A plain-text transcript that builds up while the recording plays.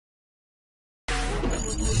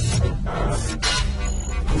Hey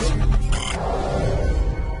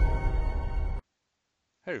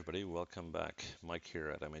everybody, welcome back. Mike here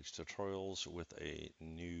at MH Tutorials with a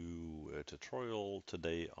new tutorial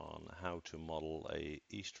today on how to model a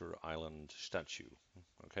Easter Island statue.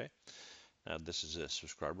 Okay, now this is a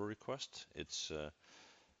subscriber request. It's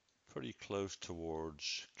pretty close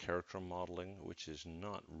towards character modeling, which is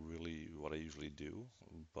not really what I usually do,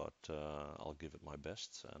 but I'll give it my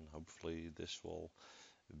best and hopefully this will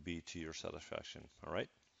be to your satisfaction. All right.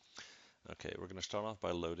 Okay, we're going to start off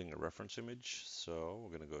by loading a reference image. So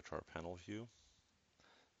we're going to go to our panel view,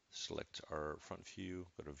 select our front view,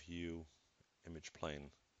 go to view, image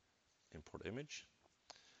plane, import image,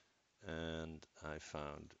 and I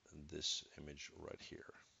found this image right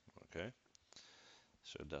here. Okay,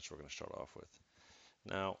 so that's what we're going to start off with.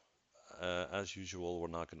 Now, as usual, we're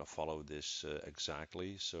not going to follow this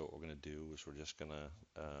exactly. So what we're going to do is we're just going to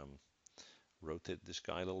rotate this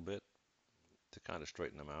guy a little bit to kind of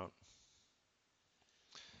straighten him out.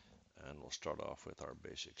 And we'll start off with our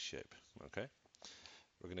basic shape. Okay,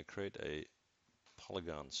 we're going to create a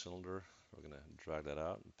polygon cylinder. We're going to drag that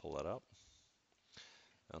out and pull that up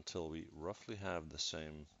until we roughly have the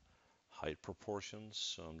same height proportions.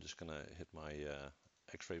 So I'm just going to hit my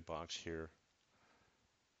X-ray box here,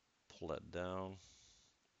 pull that down.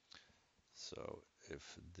 So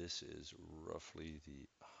if this is roughly the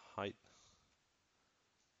height,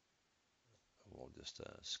 we'll just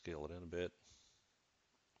scale it in a bit.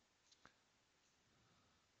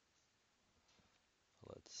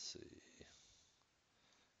 Let's see,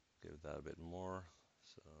 give that a bit more.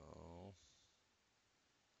 So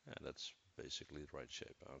yeah, that's basically the right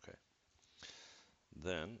shape. Okay.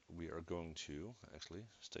 Then we are going to actually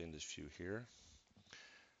stay in this view here.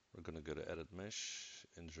 We're going to go to Edit Mesh,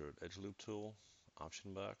 insert Edge Loop tool,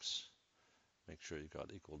 option box, make sure you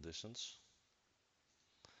got equal distance.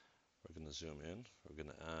 We're going to zoom in. We're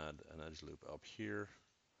going to add an edge loop up here.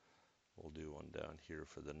 We'll do one down here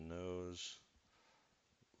for the nose.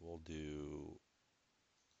 We'll do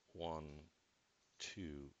 1,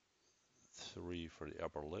 2, 3 for the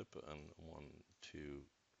upper lip, and 1, 2,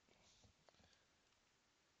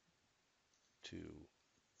 2,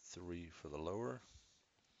 3 for the lower.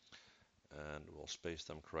 And we'll space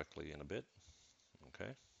them correctly in a bit.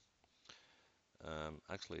 Okay.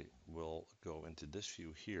 Actually, we'll go into this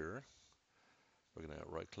view here. We're going to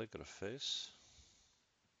right click on a face.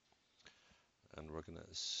 And we're going to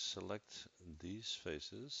select these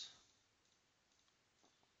faces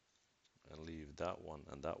and leave that one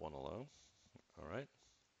and that one alone. All right.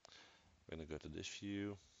 We're going to go to this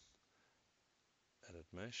view, edit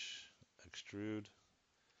mesh, extrude,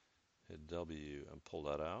 hit W and pull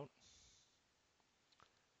that out.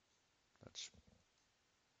 That's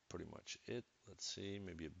pretty much it. Let's see,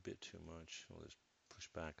 maybe a bit too much. We'll just push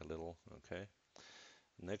back a little. Okay.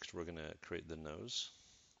 Next, we're going to create the nose.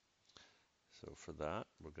 So for that,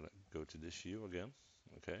 we're going to go to this view again.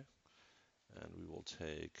 Okay. And we will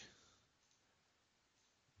take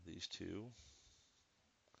these two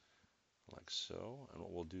like so. And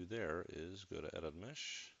what we'll do there is go to Edit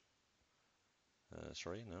Mesh.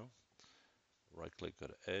 Right click, go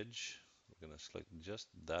to Edge. We're going to select just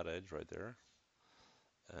that edge right there.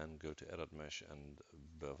 And go to Edit Mesh and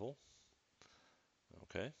Bevel.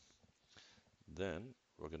 Okay. Then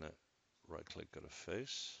we're going to right click, go to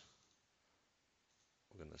Face.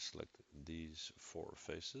 We're going to select these 4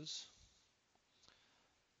 faces.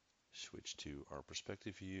 Switch to our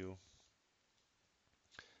perspective view.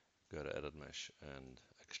 Go to Edit Mesh and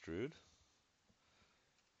Extrude.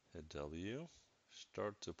 Hit W.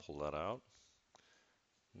 Start to pull that out.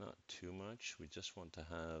 Not too much. We just want to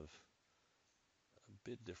have a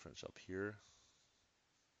bit difference up here.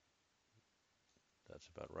 That's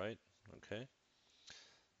about right. Okay.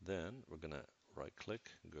 Then we're going to right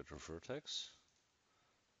click and go to Vertex.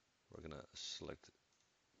 We're going to select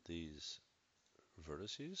these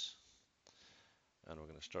vertices and we're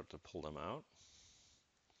going to start to pull them out.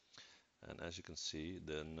 And as you can see,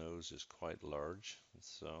 the nose is quite large,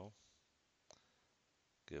 so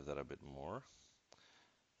give that a bit more.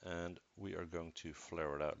 And we are going to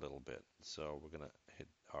flare it out a little bit. So we're going to hit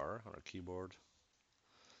R on our keyboard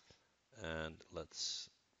and let's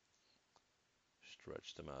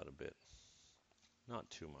stretch them out a bit. Not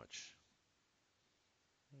too much.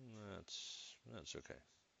 That's okay.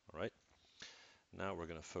 All right. Now we're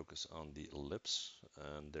going to focus on the lips,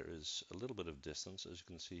 and there is a little bit of distance, as you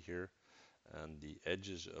can see here, and the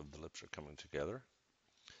edges of the lips are coming together.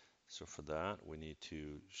 So for that, we need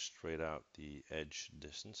to straight out the edge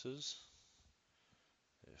distances,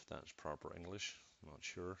 if that's proper English, I'm not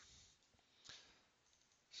sure.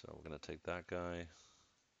 So we're going to take that guy,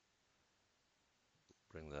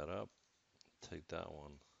 bring that up, take that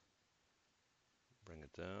one, bring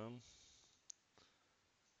it down,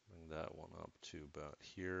 bring that one up to about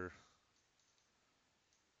here,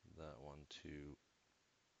 that one to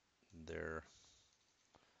there.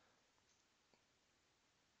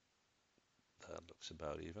 That looks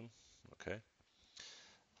about even, okay.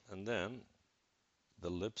 And then the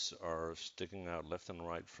lips are sticking out left and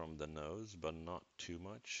right from the nose, but not too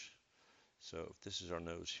much. So if this is our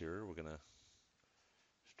nose here, we're gonna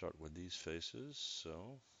start with these faces,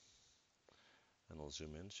 so, and I'll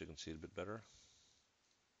zoom in so you can see it a bit better.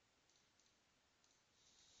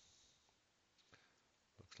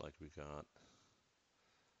 Looks like we got,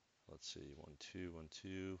 let's see, 1, 2, 1,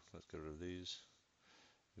 2. Let's get rid of these.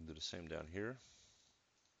 We can do the same down here.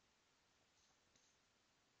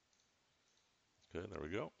 Okay, there we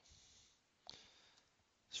go.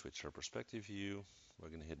 Switch our perspective view. We're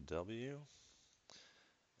going to hit W,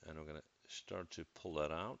 and we're going to start to pull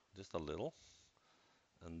that out just a little,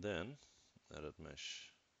 and then edit mesh,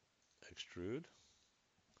 extrude,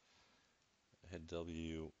 hit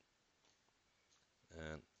W,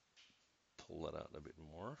 and pull that out a bit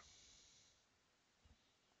more.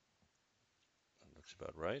 That looks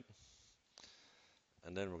about right.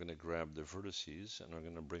 And then we're going to grab the vertices and we're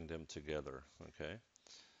going to bring them together. Okay,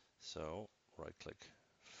 so right click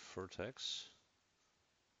vertex,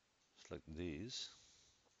 select these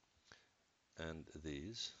and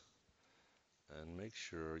these, and make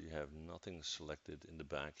sure you have nothing selected in the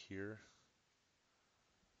back here.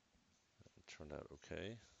 It turned out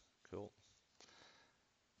okay, cool.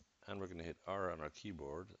 And we're going to hit R on our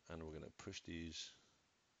keyboard and we're going to push these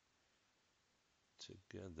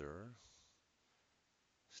together.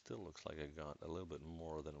 Still looks like I got a little bit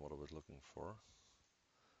more than what I was looking for.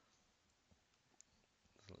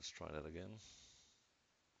 Let's try that again.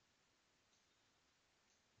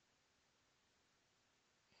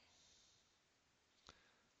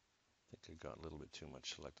 I think I got a little bit too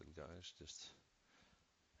much selected, guys. Just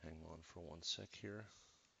hang on for 1 sec here.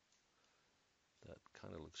 That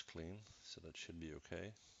kind of looks clean, so that should be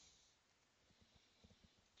okay.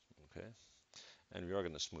 Okay, and we are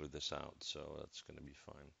going to smooth this out, so that's going to be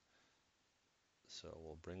fine. So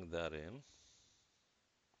we'll bring that in.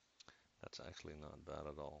 That's actually not bad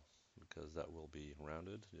at all, because that will be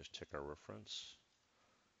rounded. Just check our reference.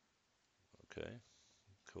 Okay,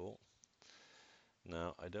 cool.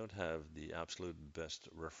 Now, I don't have the absolute best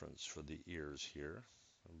reference for the ears here,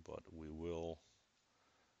 but we will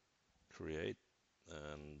create,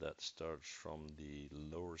 and that starts from the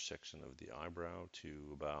lower section of the eyebrow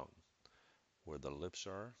to about where the lips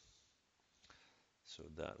are. So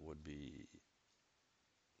that would be,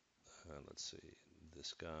 let's see,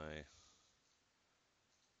 this guy,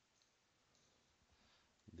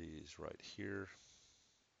 these right here.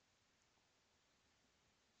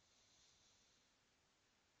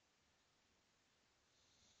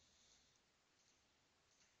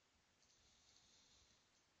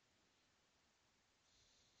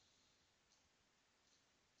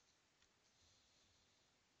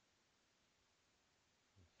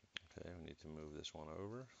 Okay, we need to move this one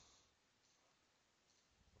over.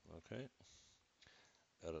 Okay,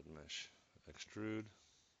 edit mesh, extrude,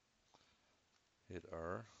 hit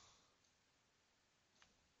R,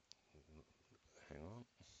 hang on,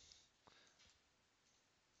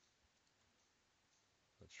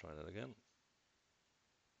 let's try that again.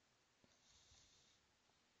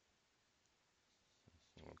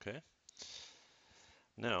 Okay,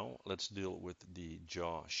 now let's deal with the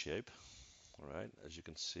jaw shape. All right, as you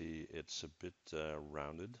can see, it's a bit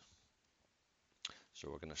rounded. So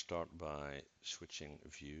we're going to start by switching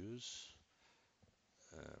views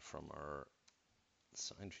from our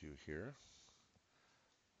side view here.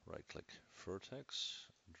 Right click vertex,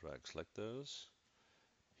 drag select those,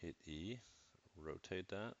 hit E, rotate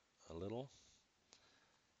that a little,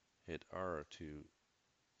 hit R to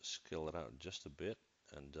scale it out just a bit,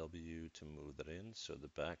 and W to move that in so the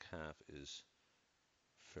back half is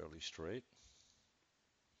fairly straight,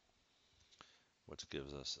 which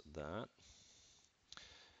gives us that.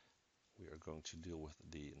 We are going to deal with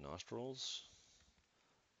the nostrils.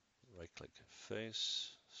 Right click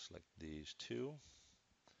face, select these two,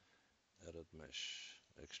 edit mesh,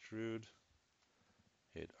 extrude,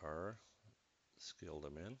 hit R, scale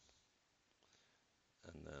them in,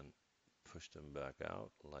 and then push them back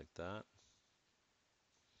out like that,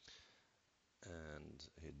 and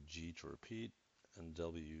hit G to repeat, and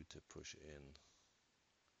W to push in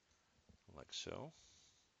like so.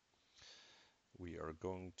 We are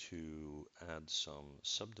going to add some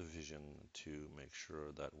subdivision to make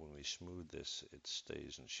sure that when we smooth this, it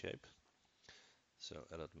stays in shape. So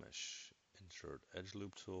edit mesh, insert edge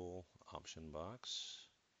loop tool, option box,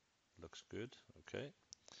 looks good. Okay,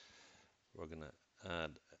 we're gonna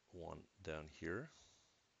add one down here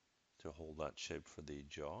to hold that shape for the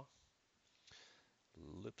jaw.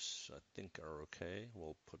 Lips I think are okay.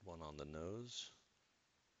 We'll put one on the nose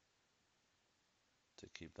to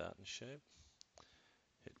keep that in shape.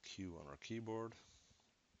 Hit Q on our keyboard.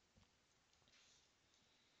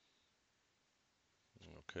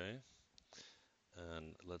 Okay,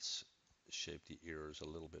 and let's shape the ears a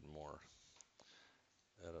little bit more.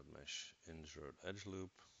 Edit mesh, insert edge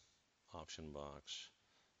loop, option box,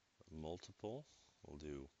 multiple. We'll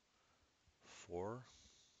do 4,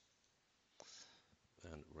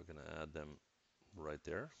 and we're going to add them right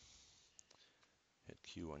there. Hit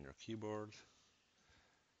Q on your keyboard.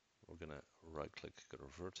 We're going to right click, go to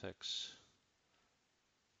vertex.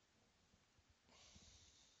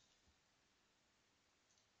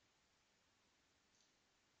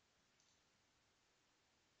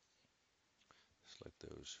 Select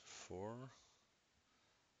those 4.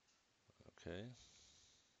 Okay.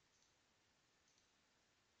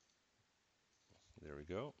 There we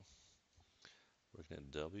go. We're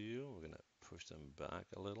going to W, we're going to push them back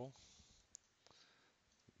a little.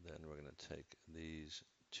 Then we're going to take these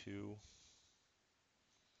 2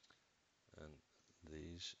 and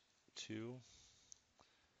these 2,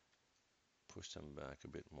 push them back a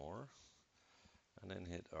bit more, and then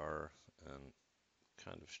hit R and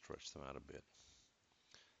kind of stretch them out a bit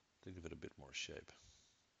to give it a bit more shape.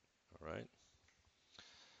 All right.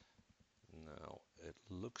 Now it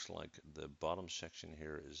looks like the bottom section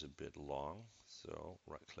here is a bit long, so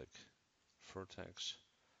right click vertex,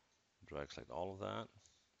 drag select all of that,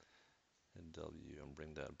 hit W and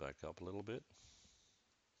bring that back up a little bit.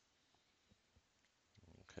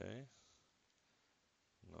 Okay,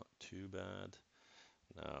 not too bad.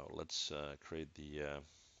 Now let's create the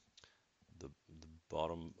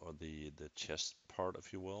bottom, or the chest part,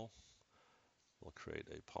 if you will. We'll create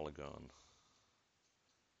a polygon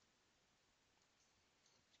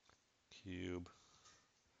cube.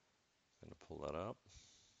 Gonna pull that up.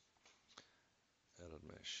 Edit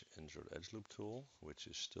mesh, insert edge loop tool, which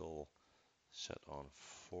is still set on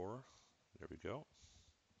 4. There we go.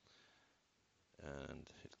 And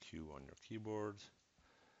hit Q on your keyboard.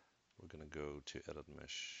 We're going to go to edit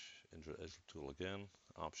mesh, insert edge loop tool again,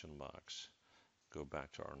 option box, go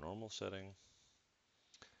back to our normal setting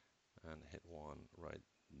and hit 1 right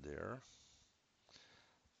there.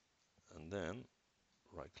 And then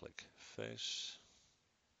right click face,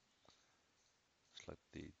 select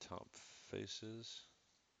the top faces,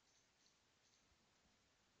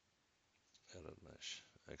 edit mesh,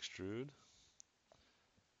 extrude,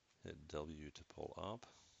 hit W to pull up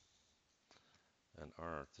and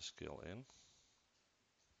R to scale in,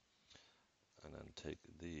 and then take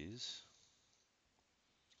these,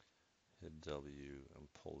 hit W and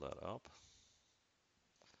pull that up,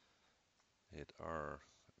 hit R,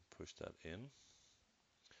 push that in,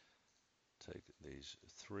 take these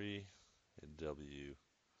 3, hit W,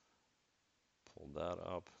 pull that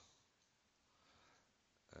up,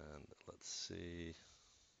 and let's see,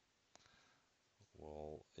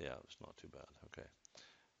 well, yeah, it's not too bad. Okay,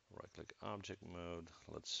 right click object mode,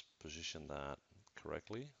 let's position that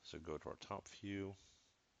correctly. So go to our top view,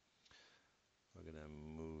 we're going to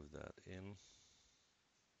move that in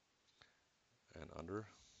and under.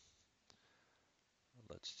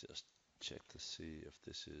 Let's just check to see if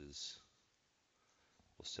this is,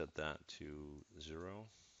 we'll set that to 0,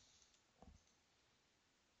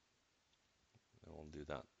 and we'll do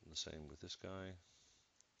that the same with this guy.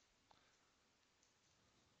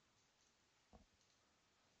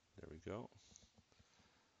 There we go.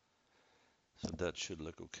 So that should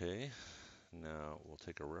look okay. Now we'll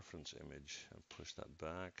take a reference image and push that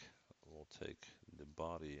back. We'll take the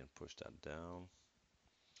body and push that down.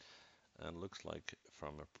 And looks like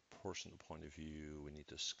from a proportion point of view, we need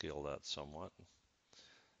to scale that somewhat.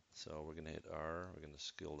 So we're going to hit R, we're going to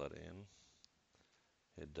scale that in.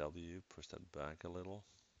 Hit W, push that back a little.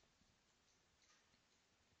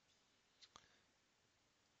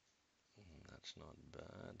 That's not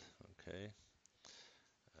bad. Okay.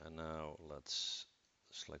 And now let's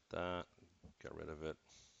select that, get rid of it.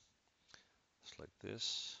 Select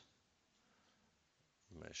this,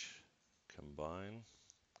 mesh combine,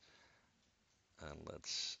 and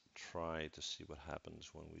let's try to see what happens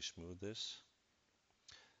when we smooth this.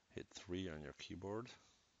 Hit 3 on your keyboard.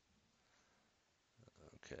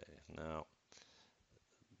 Okay, now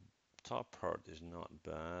top part is not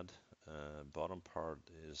bad. Bottom part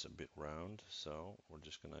is a bit round, so we're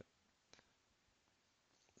just gonna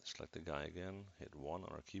select the guy again, hit 1 on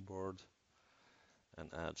our keyboard, and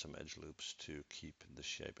add some edge loops to keep the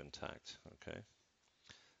shape intact. Okay,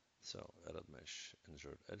 so edit mesh,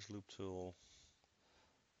 insert edge loop tool.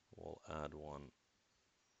 We'll add one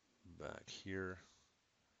back here,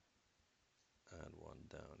 add one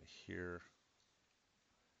down here,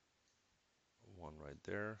 one right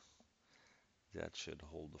there. That should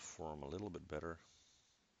hold the form a little bit better.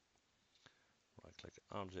 Right click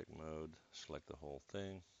object mode, select the whole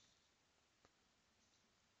thing.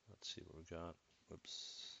 Let's see what we got.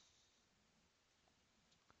 Oops.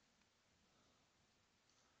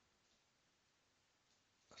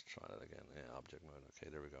 Let's try that again. Yeah, object mode. Okay,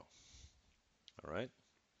 there we go. All right.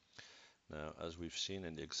 Now, as we've seen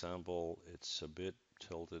in the example, it's a bit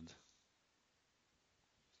tilted.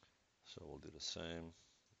 So we'll do the same,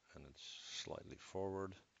 and it's slightly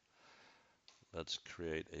forward. Let's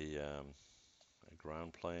create a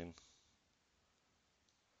ground plane.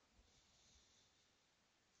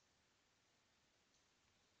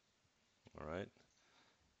 All right.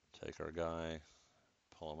 Take our guy,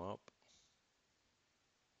 pull him up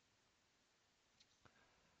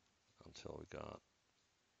until we got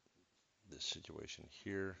this situation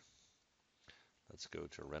here. Let's go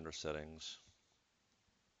to render settings.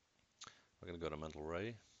 We're going to go to mental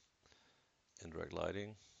ray, indirect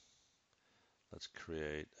lighting. Let's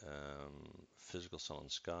create physical sun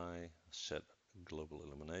and sky, set global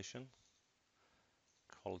illumination,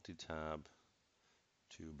 quality tab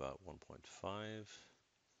to about 1.5,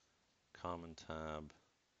 common tab,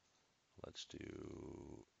 let's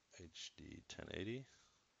do HD 1080.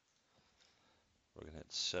 We're going to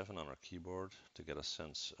hit 7 on our keyboard to get a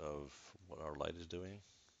sense of what our light is doing.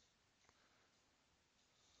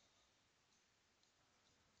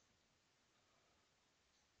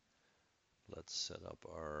 Let's set up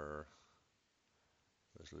our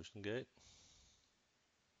resolution gate.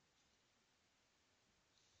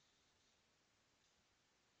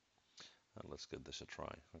 And let's give this a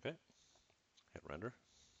try, okay? Hit render.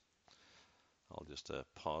 I'll just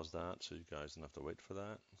pause that so you guys don't have to wait for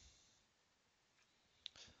that.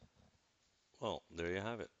 Well, there you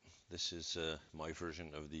have it. This is my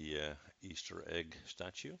version of the Easter egg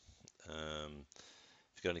statue.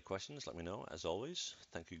 If you got any questions, let me know. As always,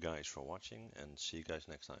 thank you guys for watching and see you guys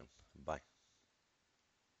next time. Bye.